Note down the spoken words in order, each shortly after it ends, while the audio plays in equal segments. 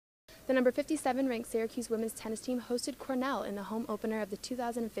The number 57 ranked Syracuse women's tennis team hosted Cornell in the home opener of the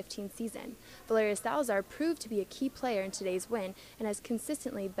 2015 season. Valeria Salazar proved to be a key player in today's win and has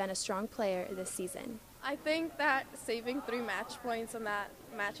consistently been a strong player this season. I think that saving 3 match points on that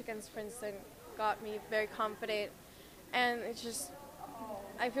match against Princeton got me very confident, and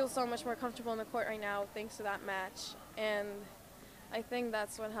I feel so much more comfortable on the court right now thanks to that match, and I think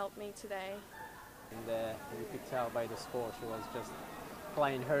that's what helped me today. And you could tell by the score she was just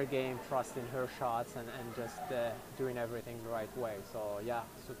playing her game, trusting her shots, and just doing everything the right way. So yeah,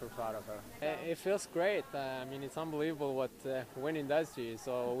 super proud of her. It feels great. I mean, it's unbelievable what winning does to you.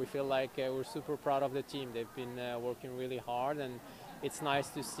 So we feel like we're super proud of the team. They've been working really hard, and it's nice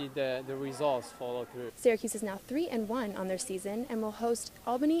to see the results follow through. Syracuse is now 3-1 on their season and will host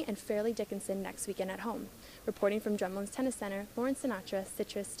Albany and Fairleigh Dickinson next weekend at home. Reporting from Drumlin's Tennis Center, Lauren Sinatra,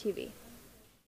 Citrus TV.